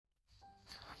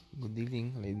Good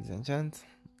evening, ladies and gents.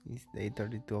 It's day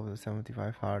 32 of the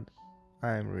 75 hard.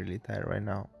 I'm really tired right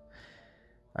now.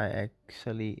 I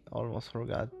actually almost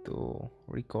forgot to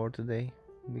record today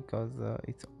because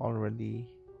it's already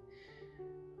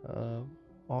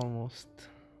almost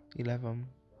 11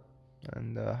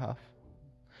 and a half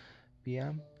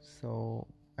p.m. So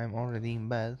I'm already in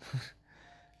bed.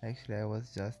 Actually, I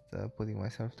was just putting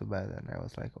myself to bed and I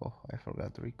was like, oh, I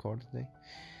forgot to record today.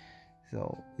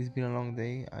 So it's been a long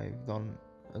day. I've done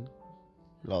a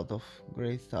lot of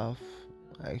great stuff.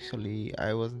 Actually,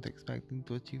 I wasn't expecting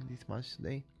to achieve this much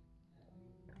today,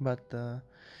 but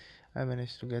I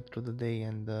managed to get through the day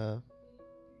and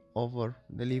over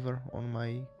deliver on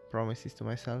my promises to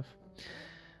myself,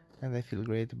 and I feel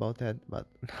great about that. But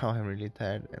now I'm really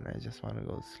tired and I just want to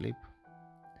go to sleep.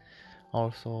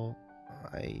 Also,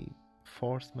 I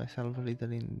forced myself a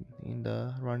little in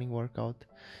the running workout.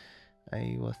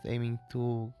 I was aiming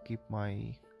to keep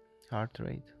my heart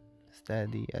rate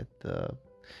steady at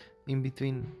in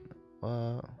between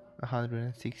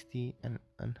 160 and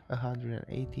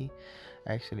 180.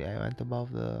 Actually, I went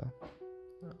above the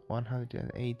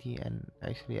 180 and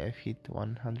actually I've hit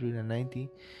 190,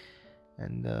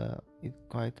 and it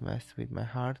quite messed with my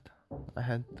heart. I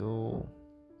had to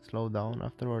slow down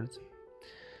afterwards,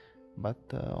 but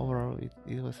overall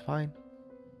it was fine.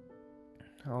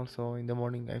 Also in the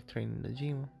morning I've trained in the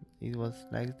gym. It was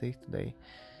next day today,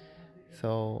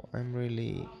 so I'm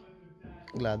really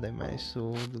glad I managed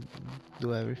to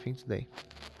do everything today.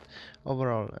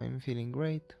 Overall, I'm feeling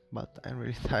great, but I'm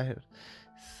really tired.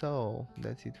 So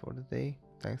that's it for the day.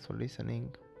 Thanks for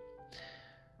listening.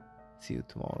 See you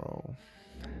tomorrow.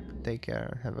 Take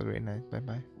care. Have a great night. Bye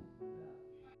bye.